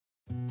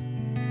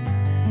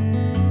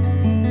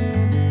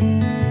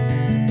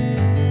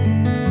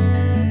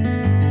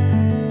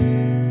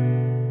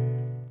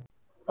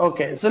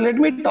Okay, so let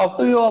me talk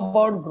to you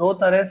about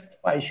growth arrest,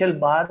 fascial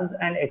bars,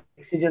 and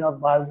excision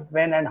of bars,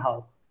 when and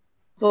how.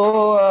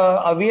 So,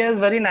 Avi has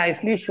very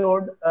nicely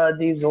showed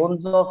the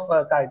zones of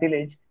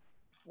cartilage.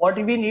 What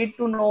we need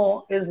to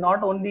know is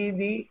not only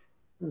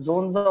the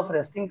zones of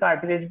resting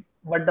cartilage,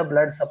 but the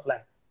blood supply.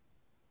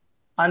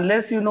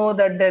 Unless you know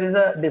that there is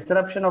a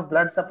disruption of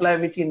blood supply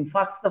which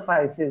infarcts the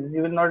physis,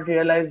 you will not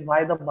realize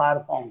why the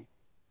bar forms.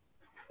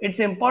 It's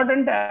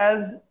important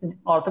as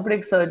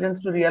orthopedic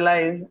surgeons to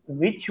realize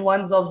which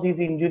ones of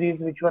these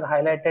injuries which were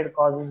highlighted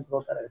causes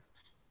growth arrest.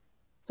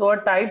 So a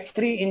type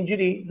 3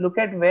 injury, look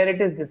at where it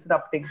is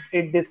disrupting.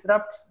 It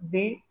disrupts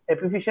the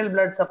epiphyseal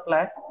blood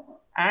supply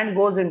and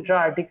goes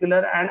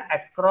intra-articular and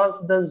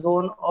across the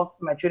zone of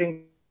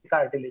maturing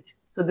cartilage.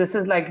 So this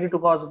is likely to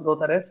cause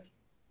growth arrest.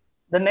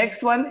 The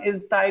next one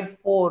is type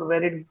 4,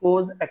 where it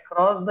goes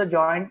across the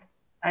joint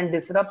and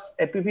disrupts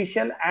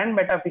epiphyseal and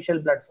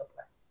metaphyseal blood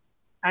supply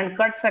and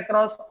cuts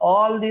across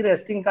all the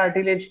resting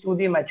cartilage to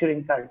the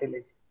maturing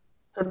cartilage.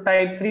 So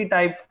type 3,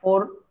 type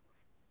 4.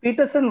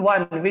 Peterson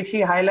 1, which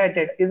he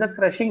highlighted, is a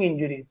crushing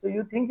injury. So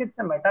you think it's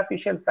a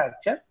metaphyseal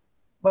fracture,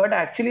 but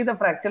actually the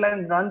fracture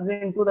line runs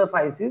into the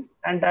physis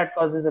and that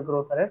causes a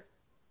growth arrest.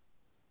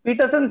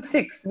 Peterson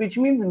 6, which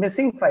means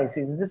missing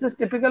physis. This is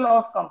typical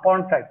of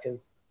compound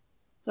fractures.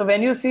 So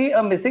when you see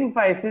a missing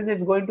physis,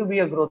 it's going to be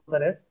a growth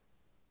arrest.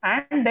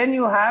 And then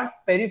you have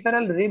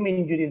peripheral rim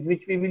injuries,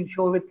 which we will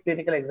show with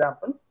clinical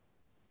examples,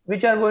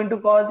 which are going to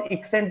cause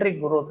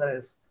eccentric growth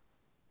arrest.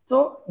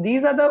 So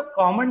these are the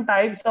common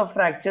types of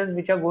fractures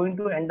which are going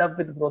to end up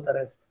with growth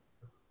arrest.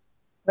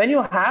 When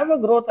you have a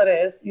growth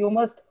arrest, you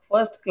must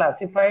first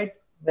classify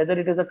it whether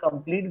it is a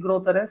complete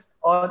growth arrest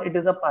or it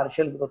is a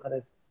partial growth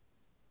arrest.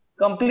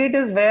 Complete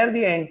is where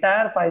the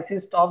entire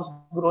physis stops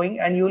growing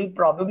and you will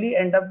probably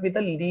end up with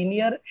a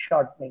linear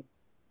shortening.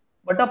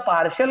 But a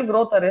partial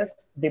growth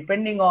arrest,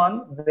 depending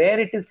on where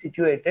it is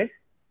situated,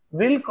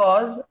 will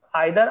cause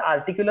either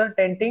articular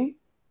tenting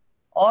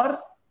or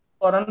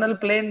coronal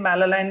plane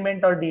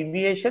malalignment or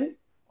deviation,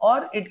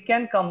 or it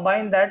can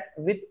combine that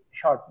with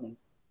shortening.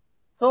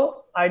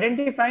 So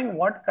identifying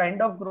what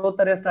kind of growth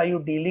arrest are you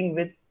dealing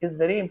with is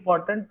very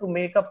important to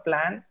make a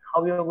plan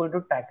how you are going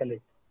to tackle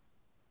it.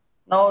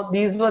 Now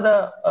these are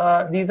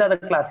the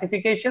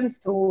classifications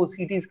through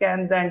CT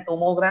scans and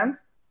tomograms.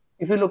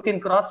 If you look in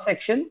cross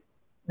section,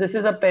 this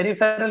is a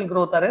peripheral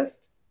growth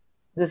arrest,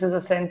 this is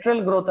a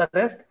central growth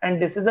arrest,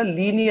 and this is a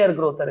linear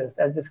growth arrest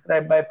as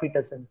described by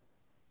Peterson.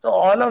 So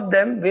all of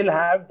them will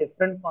have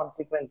different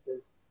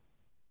consequences.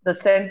 The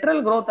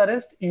central growth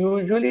arrest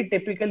usually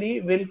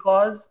typically will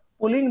cause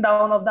pulling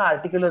down of the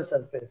articular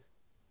surface,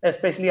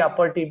 especially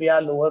upper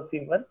tibia, lower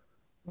femur,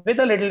 with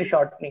a little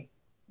shortening.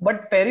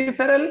 But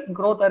peripheral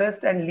growth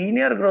arrest and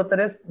linear growth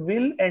arrest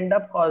will end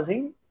up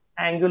causing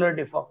angular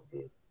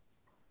deformities.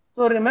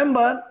 So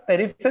remember,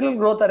 peripheral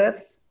growth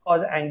arrests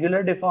cause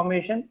angular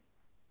deformation.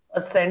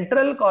 A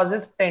central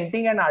causes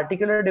tenting and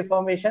articular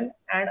deformation,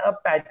 and a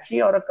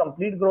patchy or a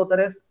complete growth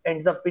arrest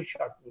ends up with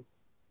shortening.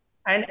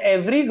 And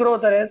every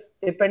growth arrest,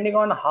 depending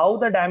on how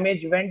the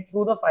damage went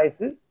through the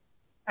physis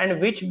and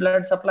which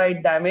blood supply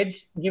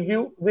damage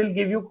will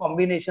give you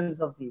combinations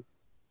of these.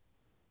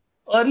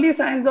 Early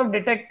signs of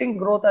detecting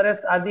growth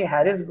arrest are the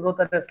Harris growth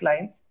arrest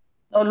lines.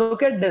 Now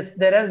look at this.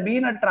 There has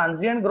been a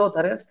transient growth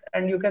arrest,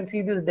 and you can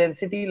see this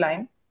density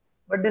line,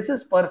 but this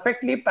is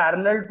perfectly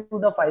parallel to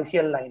the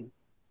physeal line,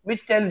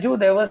 which tells you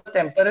there was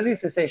temporary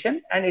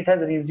cessation and it has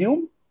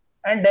resumed,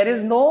 and there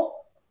is no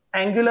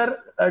angular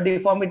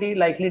deformity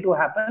likely to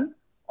happen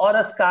or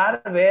a scar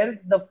where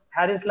the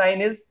Harris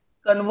line is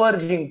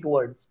converging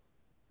towards,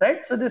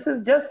 right? So this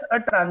is just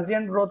a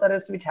transient growth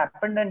arrest which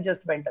happened and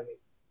just went away.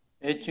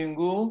 Hey,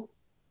 Chingu.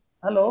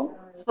 Hello.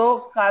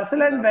 So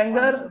Carcel and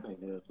Wenger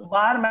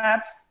bar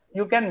maps,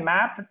 you can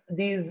map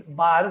these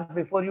bars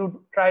before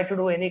you try to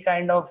do any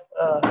kind of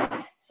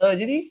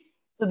surgery.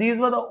 So these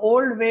were the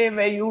old way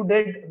where you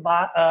did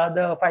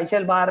the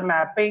physeal bar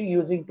mapping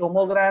using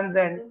tomograms,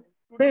 and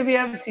today we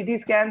have CT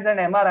scans and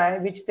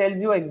MRI which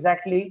tells you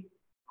exactly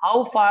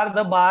how far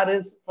the bar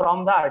is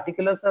from the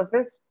articular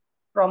surface,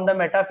 from the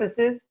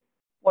metaphysis,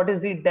 what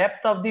is the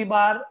depth of the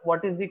bar,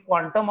 what is the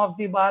quantum of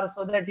the bar,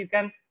 so that you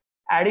can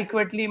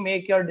adequately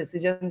make your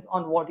decisions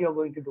on what you're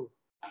going to do.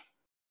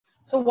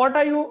 So what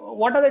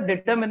are the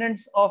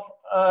determinants of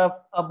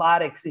a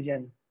bar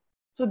excision?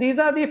 So these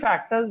are the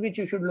factors which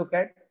you should look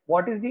at.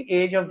 What is the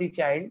age of the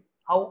child?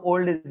 How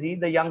old is he?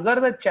 The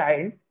younger the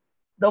child,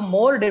 the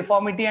more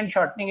deformity and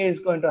shortening is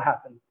going to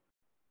happen.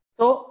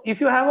 So if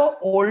you have an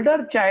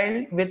older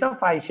child with a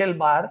physeal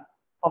bar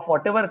of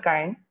whatever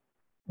kind,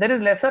 there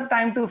is lesser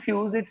time to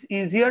fuse. It's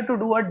easier to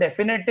do a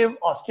definitive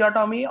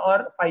osteotomy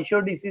or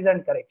physiodesis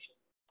and correction.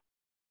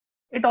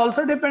 It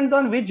also depends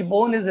on which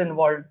bone is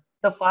involved.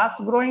 The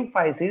fast-growing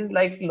physes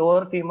like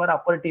lower femur,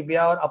 upper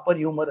tibia, or upper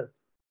humerus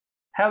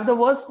have the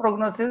worst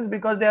prognosis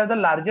because they have the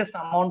largest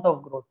amount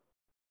of growth.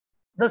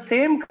 The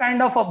same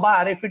kind of a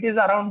bar, if it is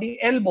around the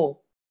elbow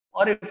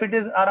or if it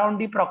is around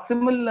the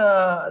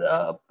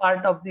proximal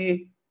part of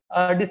the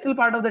distal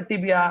part of the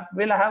tibia,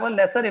 will have a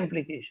lesser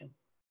implication.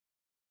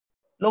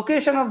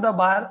 Location of the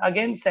bar,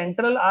 again,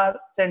 central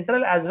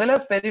as well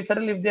as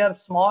peripheral, if they are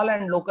small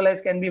and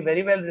localized, can be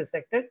very well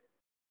resected.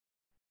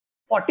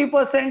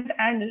 40%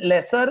 and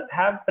lesser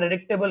have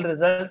predictable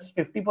results.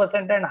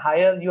 50% and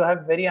higher, you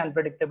have very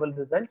unpredictable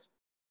results.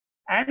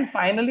 And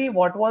finally,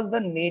 what was the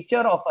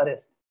nature of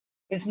arrest?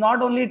 It's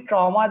not only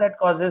trauma that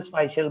causes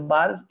physeal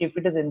bars. If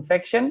it is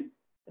infection,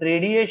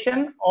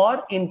 radiation,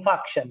 or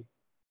infarction,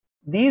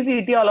 these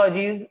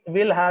etiologies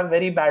will have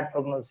very bad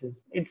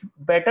prognosis. It's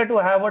better to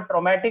have a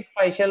traumatic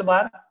physeal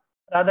bar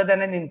rather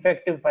than an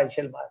infective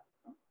physeal bar.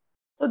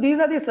 So these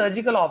are the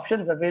surgical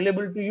options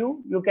available to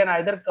you. You can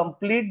either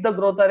complete the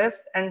growth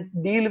arrest and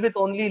deal with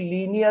only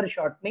linear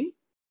shortening,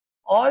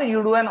 or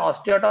you do an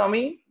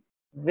osteotomy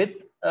with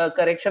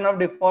correction of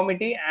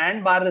deformity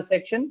and bar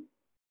resection,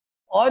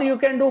 or you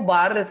can do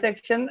bar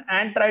resection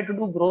and try to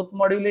do growth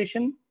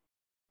modulation,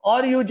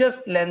 or you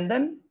just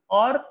lengthen,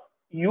 or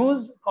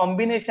use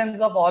combinations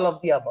of all of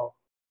the above.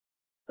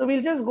 So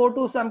we'll just go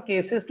to some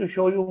cases to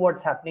show you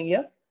what's happening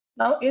here.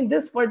 Now, in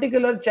this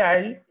particular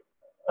child,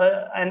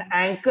 an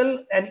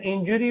ankle, an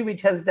injury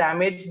which has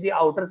damaged the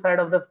outer side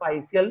of the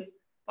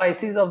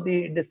physes of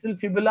the distal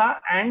fibula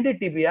and the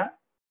tibia,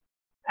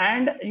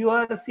 and you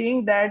are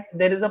seeing that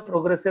there is a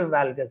progressive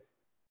valgus.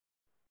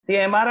 The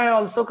MRI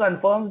also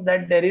confirms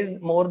that there is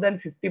more than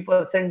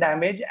 50%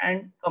 damage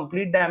and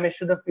complete damage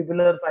to the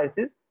fibular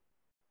physis.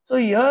 So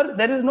here,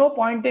 there is no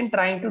point in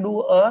trying to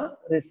do a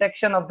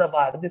resection of the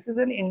bar. This is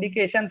an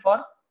indication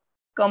for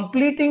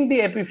completing the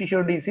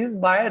epiphysiodesis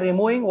by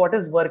removing what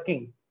is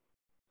working.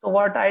 So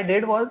what I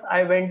did was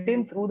I went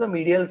in through the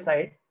medial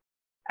side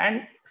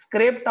and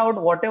scraped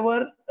out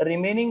whatever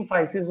remaining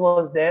physis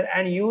was there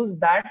and used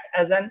that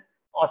as an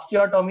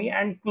osteotomy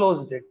and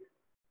closed it.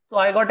 So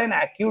I got an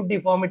acute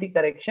deformity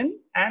correction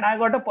and I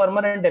got a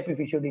permanent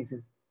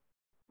epiphysiodesis.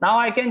 Now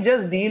I can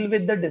just deal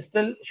with the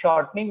distal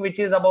shortening, which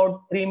is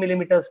about 3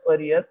 millimeters per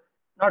year,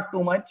 not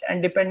too much.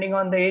 And depending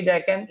on the age,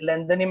 I can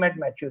lengthen him at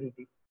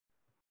maturity.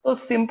 So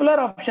simpler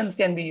options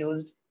can be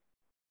used.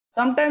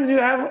 Sometimes you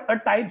have a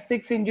type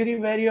 6 injury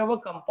where you have a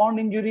compound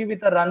injury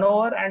with a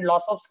runover and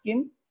loss of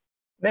skin,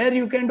 where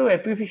you can do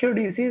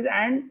epiphysiodesis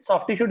and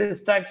soft tissue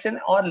distraction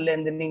or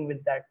lengthening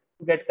with that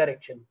to get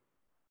correction.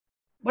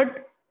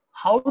 But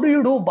how do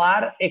you do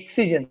bar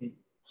excision?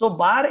 So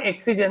bar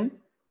excision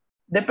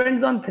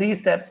depends on 3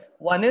 steps.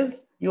 One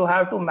is you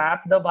have to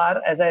map the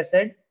bar, as I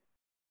said.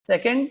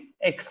 Second,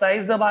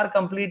 excise the bar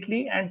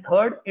completely. And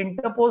third,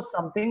 interpose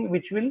something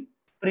which will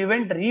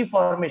prevent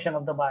reformation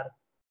of the bar.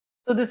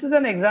 So this is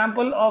an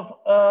example of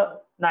a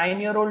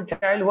 9-year-old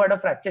child who had a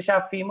fracture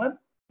shaft femur.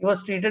 He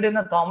was treated in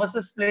a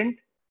Thomas's splint,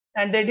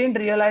 and they didn't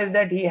realize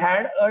that he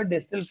had a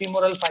distal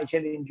femoral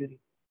physeal injury.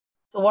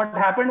 So what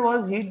happened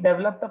was he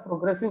developed a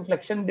progressive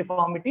flexion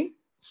deformity.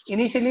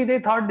 Initially, they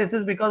thought this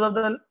is because of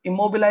the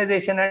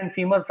immobilization and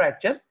femur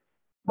fracture,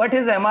 but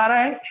his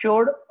MRI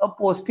showed a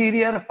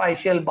posterior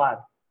physeal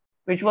bar,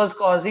 which was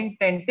causing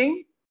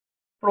tenting,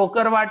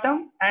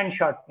 procurvatum, and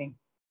shortening.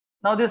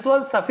 Now, this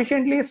was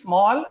sufficiently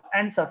small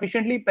and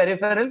sufficiently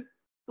peripheral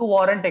to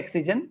warrant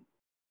excision.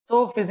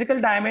 So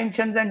physical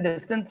dimensions and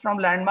distance from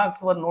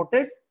landmarks were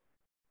noted.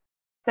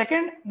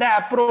 Second, the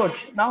approach.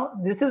 Now,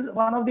 this is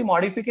one of the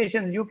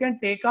modifications. You can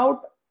take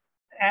out,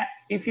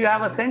 if you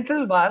have a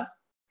central bar,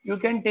 you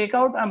can take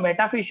out a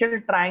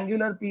metaphyseal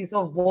triangular piece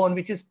of bone,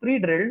 which is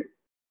pre-drilled,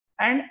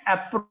 and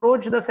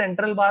approach the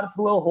central bar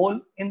through a hole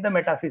in the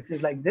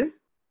metaphysis like this,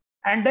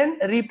 and then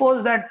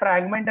repose that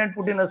fragment and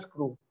put in a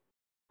screw.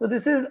 So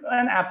this is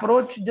an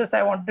approach just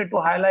I wanted to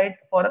highlight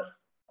for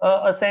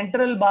a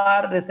central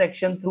bar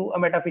resection through a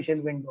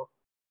metaphyseal window.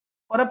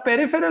 For a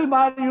peripheral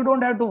bar, you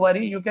don't have to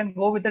worry. You can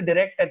go with a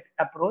direct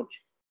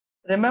approach.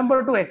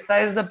 Remember to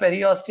excise the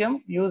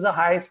periosteum, use a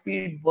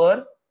high-speed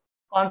burr,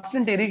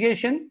 constant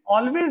irrigation,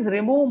 always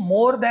remove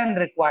more than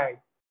required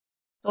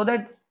so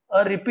that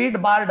a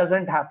repeat bar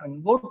doesn't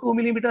happen. Go 2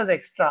 millimeters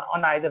extra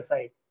on either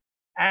side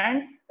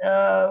and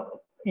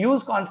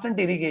use constant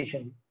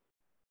irrigation.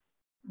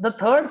 The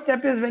third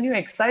step is when you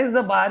excise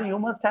the bar, you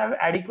must have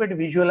adequate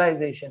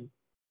visualization.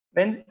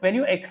 When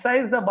you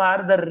excise the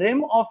bar, the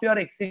rim of your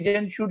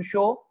excision should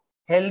show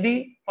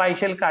healthy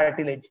physeal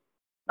cartilage.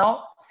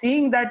 Now,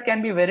 seeing that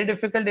can be very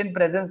difficult in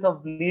presence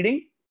of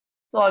bleeding.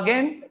 So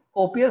again,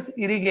 copious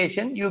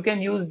irrigation, you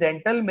can use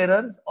dental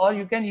mirrors or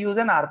you can use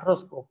an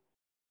arthroscope.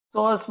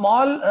 So a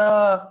small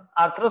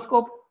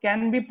arthroscope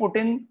can be put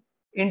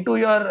into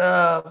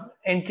your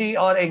entry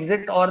or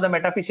exit or the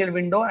metaphyseal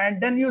window,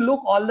 and then you look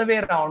all the way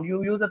around.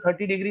 You use a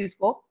 30-degree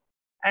scope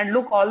and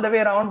look all the way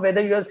around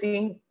whether you are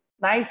seeing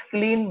nice,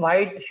 clean,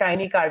 white,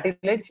 shiny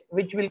cartilage,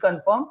 which will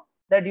confirm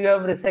that you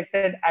have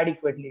resected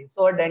adequately.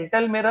 So a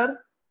dental mirror,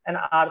 an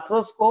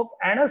arthroscope,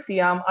 and a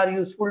C-arm are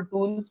useful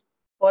tools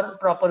for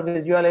proper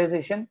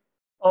visualization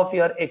of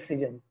your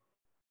excision.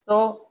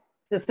 So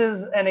this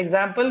is an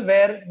example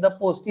where the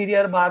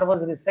posterior bar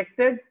was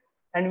resected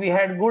and we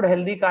had good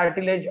healthy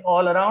cartilage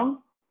all around.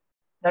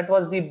 That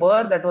was the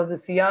burr, that was the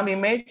C-arm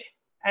image.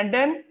 And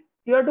then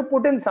you have to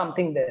put in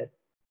something there.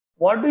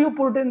 What do you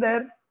put in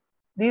there?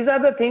 These are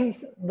the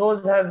things,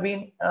 those have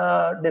been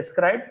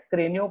described: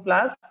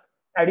 cranioplast,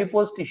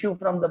 adipose tissue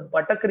from the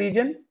buttock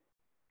region,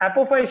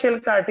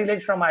 apophyseal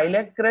cartilage from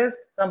iliac crest.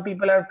 Some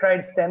people have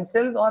tried stem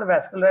cells or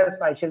vascularized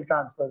facial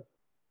transfers.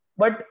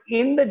 But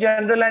in the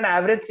general and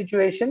average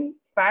situation,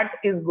 fat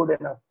is good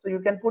enough. So you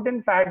can put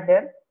in fat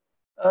there.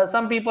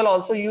 Some people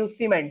also use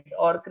cement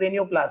or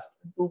cranioplast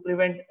to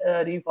prevent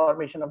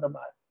reformation of the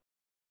bar.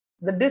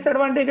 The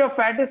disadvantage of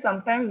fat is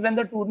sometimes when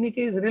the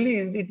tourniquet is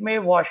released, it may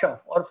wash off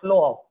or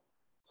flow off.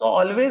 So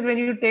always when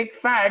you take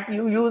fat,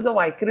 you use a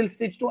vicryl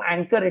stitch to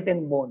anchor it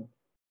in bone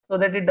so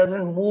that it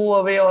doesn't move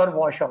away or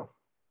wash off.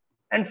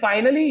 And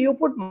finally, you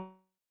put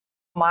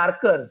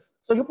markers.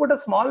 So you put a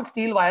small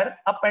steel wire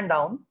up and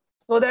down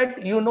so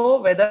that you know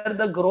whether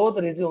the growth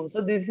resumes.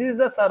 So this is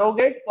the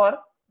surrogate for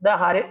the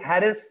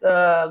Harris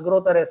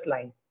growth arrest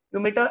line.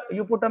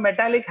 You put a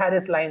metallic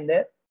Harris line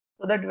there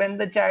so that when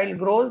the child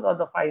grows or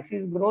the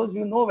physis grows,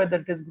 you know whether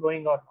it is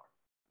growing or not.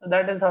 So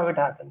that is how it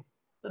happens.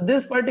 So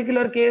this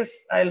particular case,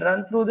 I'll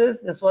run through this.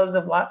 This was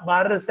the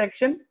bar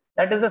resection.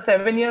 That is a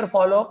 7-year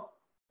follow-up.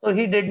 So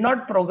he did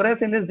not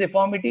progress in his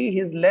deformity.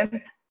 His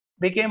length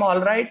became all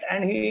right,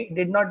 and he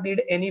did not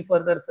need any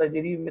further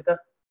surgery with a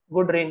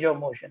good range of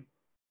motion.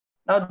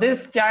 Now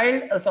this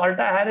child, a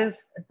Salta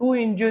Harris 2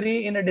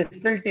 injury in a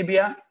distal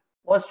tibia,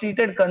 was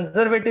treated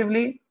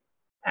conservatively,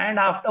 and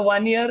after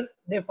 1 year,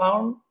 they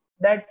found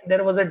that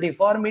there was a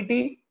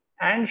deformity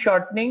and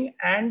shortening,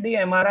 and the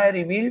MRI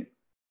revealed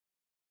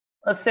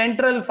a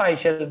central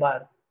physeal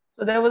bar.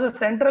 So there was a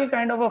central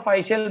kind of a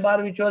physeal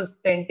bar which was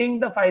tenting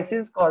the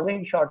physis,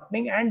 causing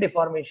shortening and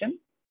deformation.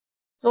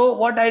 So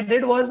what I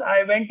did was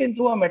I went in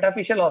through a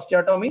metaphyseal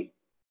osteotomy.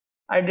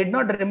 I did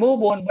not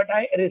remove bone, but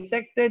I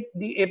resected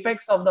the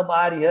apex of the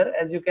bar here,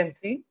 as you can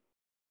see,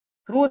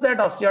 through that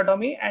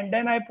osteotomy, and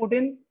then I put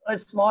in a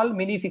small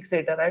mini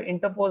fixator. I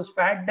interposed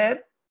fat there.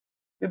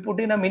 We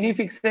put in a mini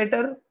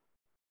fixator.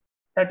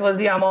 That was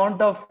the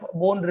amount of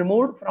bone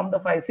removed from the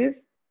physis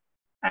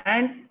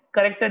and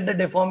corrected the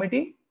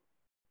deformity.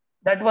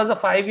 That was a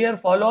 5-year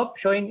follow-up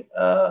showing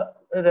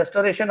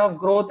restoration of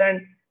growth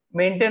and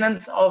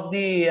maintenance of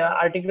the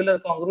articular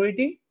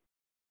congruity.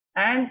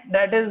 And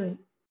that is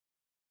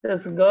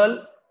this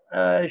girl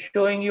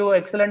showing you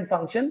excellent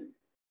function.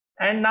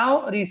 And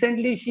now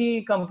recently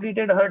she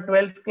completed her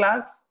 12th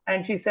class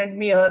and she sent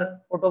me her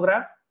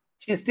photograph.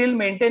 She's still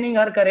maintaining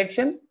her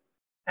correction,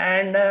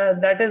 and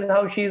that is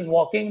how she is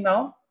walking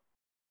now.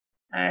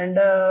 And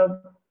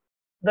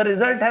the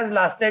result has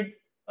lasted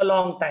a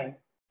long time.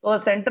 So a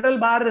central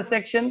bar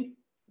resection,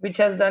 which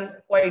has done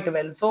quite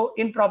well. So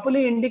in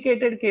properly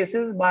indicated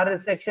cases, bar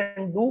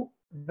resection do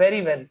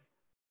very well.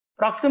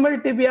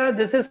 Proximal tibia,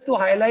 this is to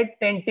highlight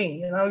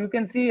tenting. Now you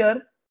can see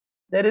here,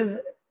 there is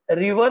a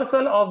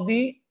reversal of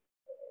the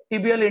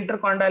tibial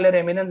intercondylar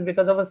eminence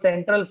because of a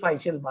central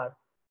physeal bar.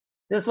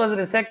 This was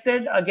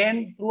resected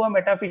again through a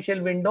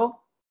metaphyseal window.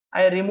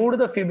 I removed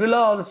the fibula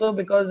also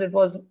because it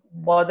was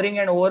bothering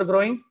and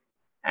overgrowing,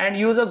 and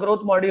use a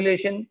growth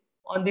modulation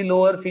on the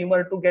lower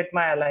femur to get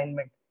my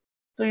alignment.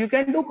 So you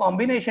can do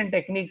combination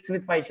techniques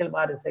with physeal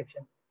bar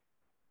resection.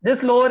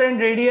 This lower end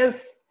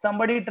radius,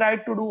 somebody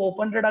tried to do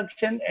open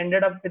reduction,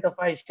 ended up with a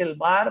physeal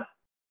bar,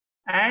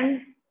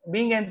 and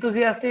being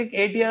enthusiastic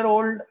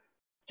 8-year-old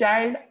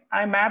child,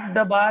 I mapped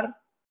the bar.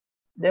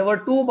 There were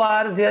 2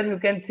 bars here, you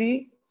can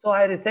see. So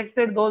I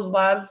resected those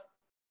bars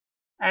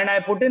and I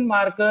put in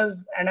markers,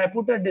 and I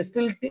put a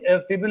distal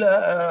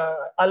fibula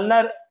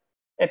ulnar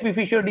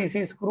epiphyseal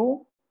DC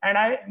screw, and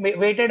I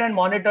waited and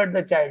monitored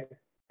the child.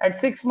 At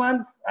 6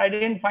 months, I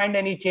didn't find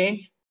any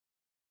change.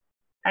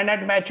 And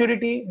at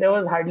maturity, there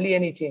was hardly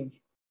any change.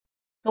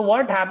 So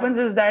what happens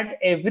is that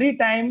every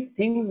time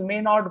things may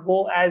not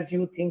go as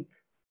you think,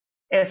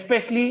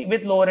 especially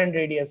with lower end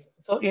radius.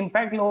 So in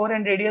fact, lower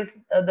end radius,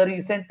 the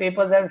recent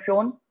papers have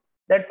shown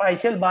that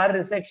physeal bar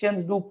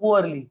resections do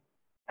poorly.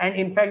 And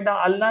in fact, the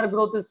ulnar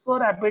growth is so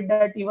rapid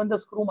that even the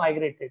screw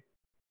migrated.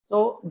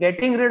 So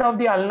getting rid of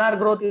the ulnar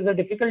growth is a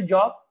difficult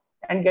job,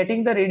 and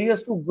getting the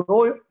radius to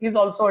grow is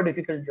also a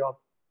difficult job.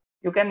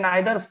 You can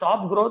neither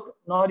stop growth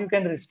nor you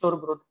can restore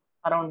growth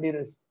around the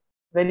wrist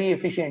very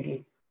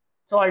efficiently.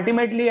 So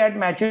ultimately at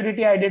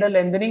maturity, I did a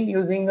lengthening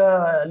using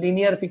a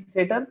linear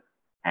fixator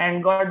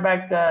and got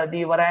back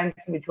the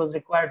variance which was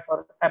required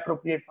for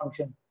appropriate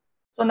function.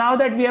 So now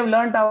that we have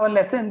learned our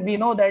lesson, we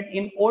know that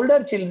in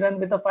older children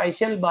with a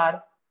physeal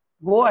bar,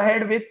 go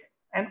ahead with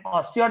an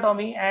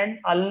osteotomy and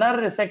ulnar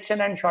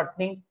resection and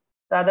shortening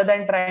rather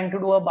than trying to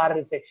do a bar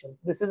resection.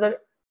 This is a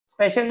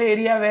special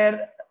area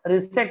where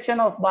resection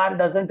of bar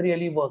doesn't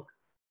really work.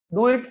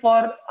 Do it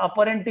for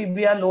upper end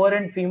tibia, lower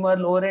end femur,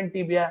 lower end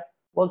tibia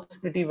works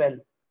pretty well.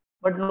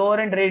 But lower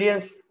end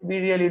radius, we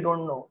really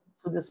don't know.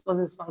 So this was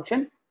his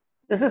function.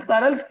 This is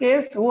Taral's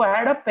case, who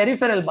had a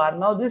peripheral bar.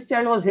 Now this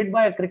child was hit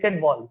by a cricket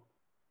ball.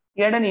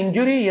 He had an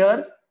injury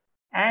here,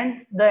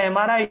 and the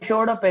MRI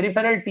showed a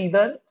peripheral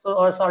teether, so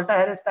or Salta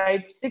Harris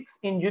type 6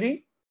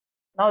 injury.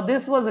 Now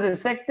this was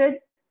resected,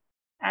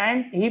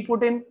 and he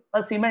put in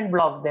a cement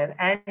block there,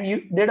 and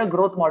you did a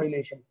growth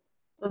modulation.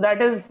 So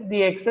that is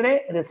the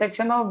X-ray,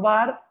 resection of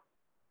bar,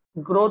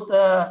 growth,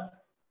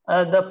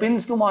 the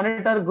pins to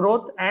monitor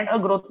growth, and a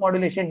growth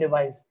modulation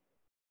device.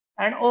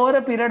 And over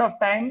a period of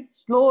time,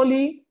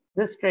 slowly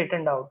this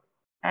straightened out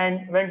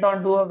and went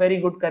on to a very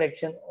good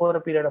correction over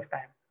a period of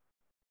time.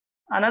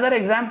 Another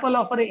example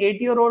of an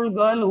 8-year-old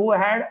girl who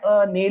had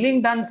a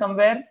nailing done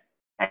somewhere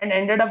and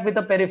ended up with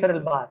a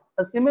peripheral bar,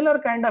 a similar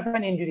kind of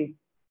an injury.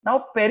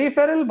 Now,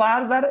 peripheral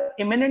bars are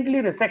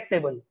eminently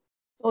resectable.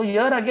 So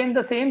here again,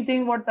 the same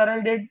thing what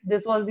Taral did,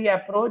 this was the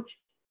approach,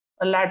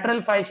 a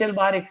lateral physeal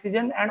bar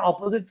excision and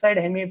opposite side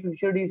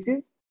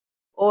hemiepiphysiodesis.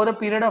 Over a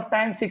period of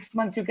time, 6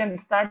 months, you can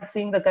start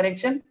seeing the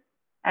correction.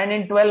 And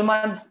in 12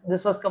 months,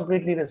 this was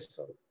completely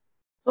restored.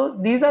 So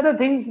these are the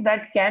things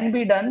that can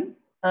be done.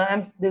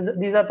 And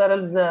these are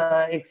Taral's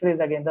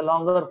X-rays again, the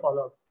longer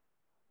follow-ups.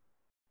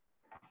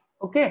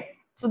 Okay.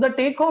 So the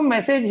take-home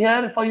message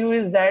here for you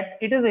is that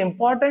it is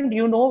important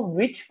you know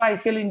which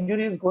physeal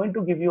injury is going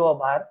to give you a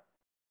bar.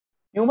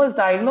 You must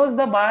diagnose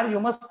the bar.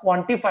 You must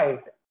quantify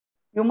it.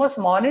 You must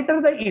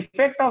monitor the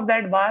effect of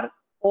that bar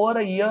over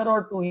a year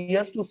or 2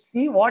 years to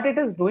see what it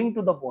is doing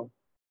to the bone.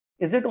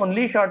 Is it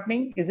only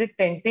shortening? Is it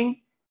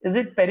tenting? Is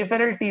it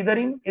peripheral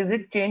tethering? Is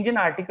it change in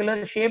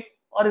articular shape?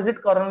 Or is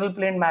it coronal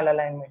plane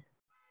malalignment?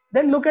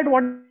 Then look at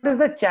what is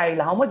the child,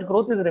 how much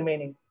growth is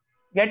remaining.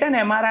 Get an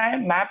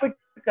MRI, map it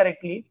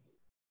correctly,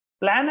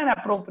 plan an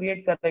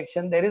appropriate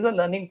correction. There is a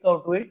learning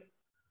curve to it.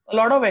 A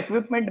lot of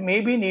equipment may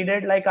be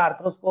needed like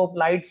arthroscope,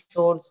 light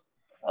source,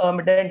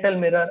 dental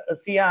mirror, a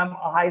CM,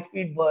 a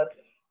high-speed burr,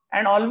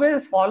 and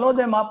always follow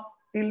them up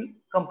till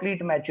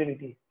complete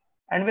maturity.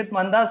 And with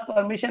Manda's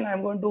permission,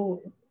 I'm going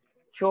to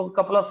show a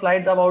couple of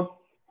slides about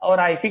our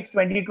iFix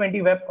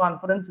 2020 web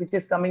conference, which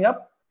is coming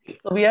up.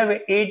 So we have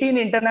 18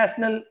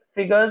 international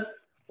figures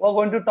who are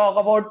going to talk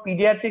about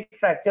pediatric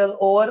fractures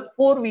over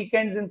 4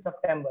 weekends in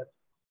September.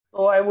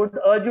 So I would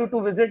urge you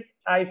to visit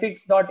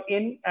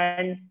ifix.in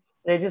and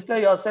register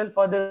yourself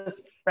for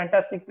this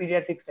fantastic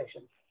pediatric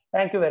sessions.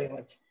 Thank you very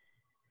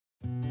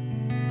much.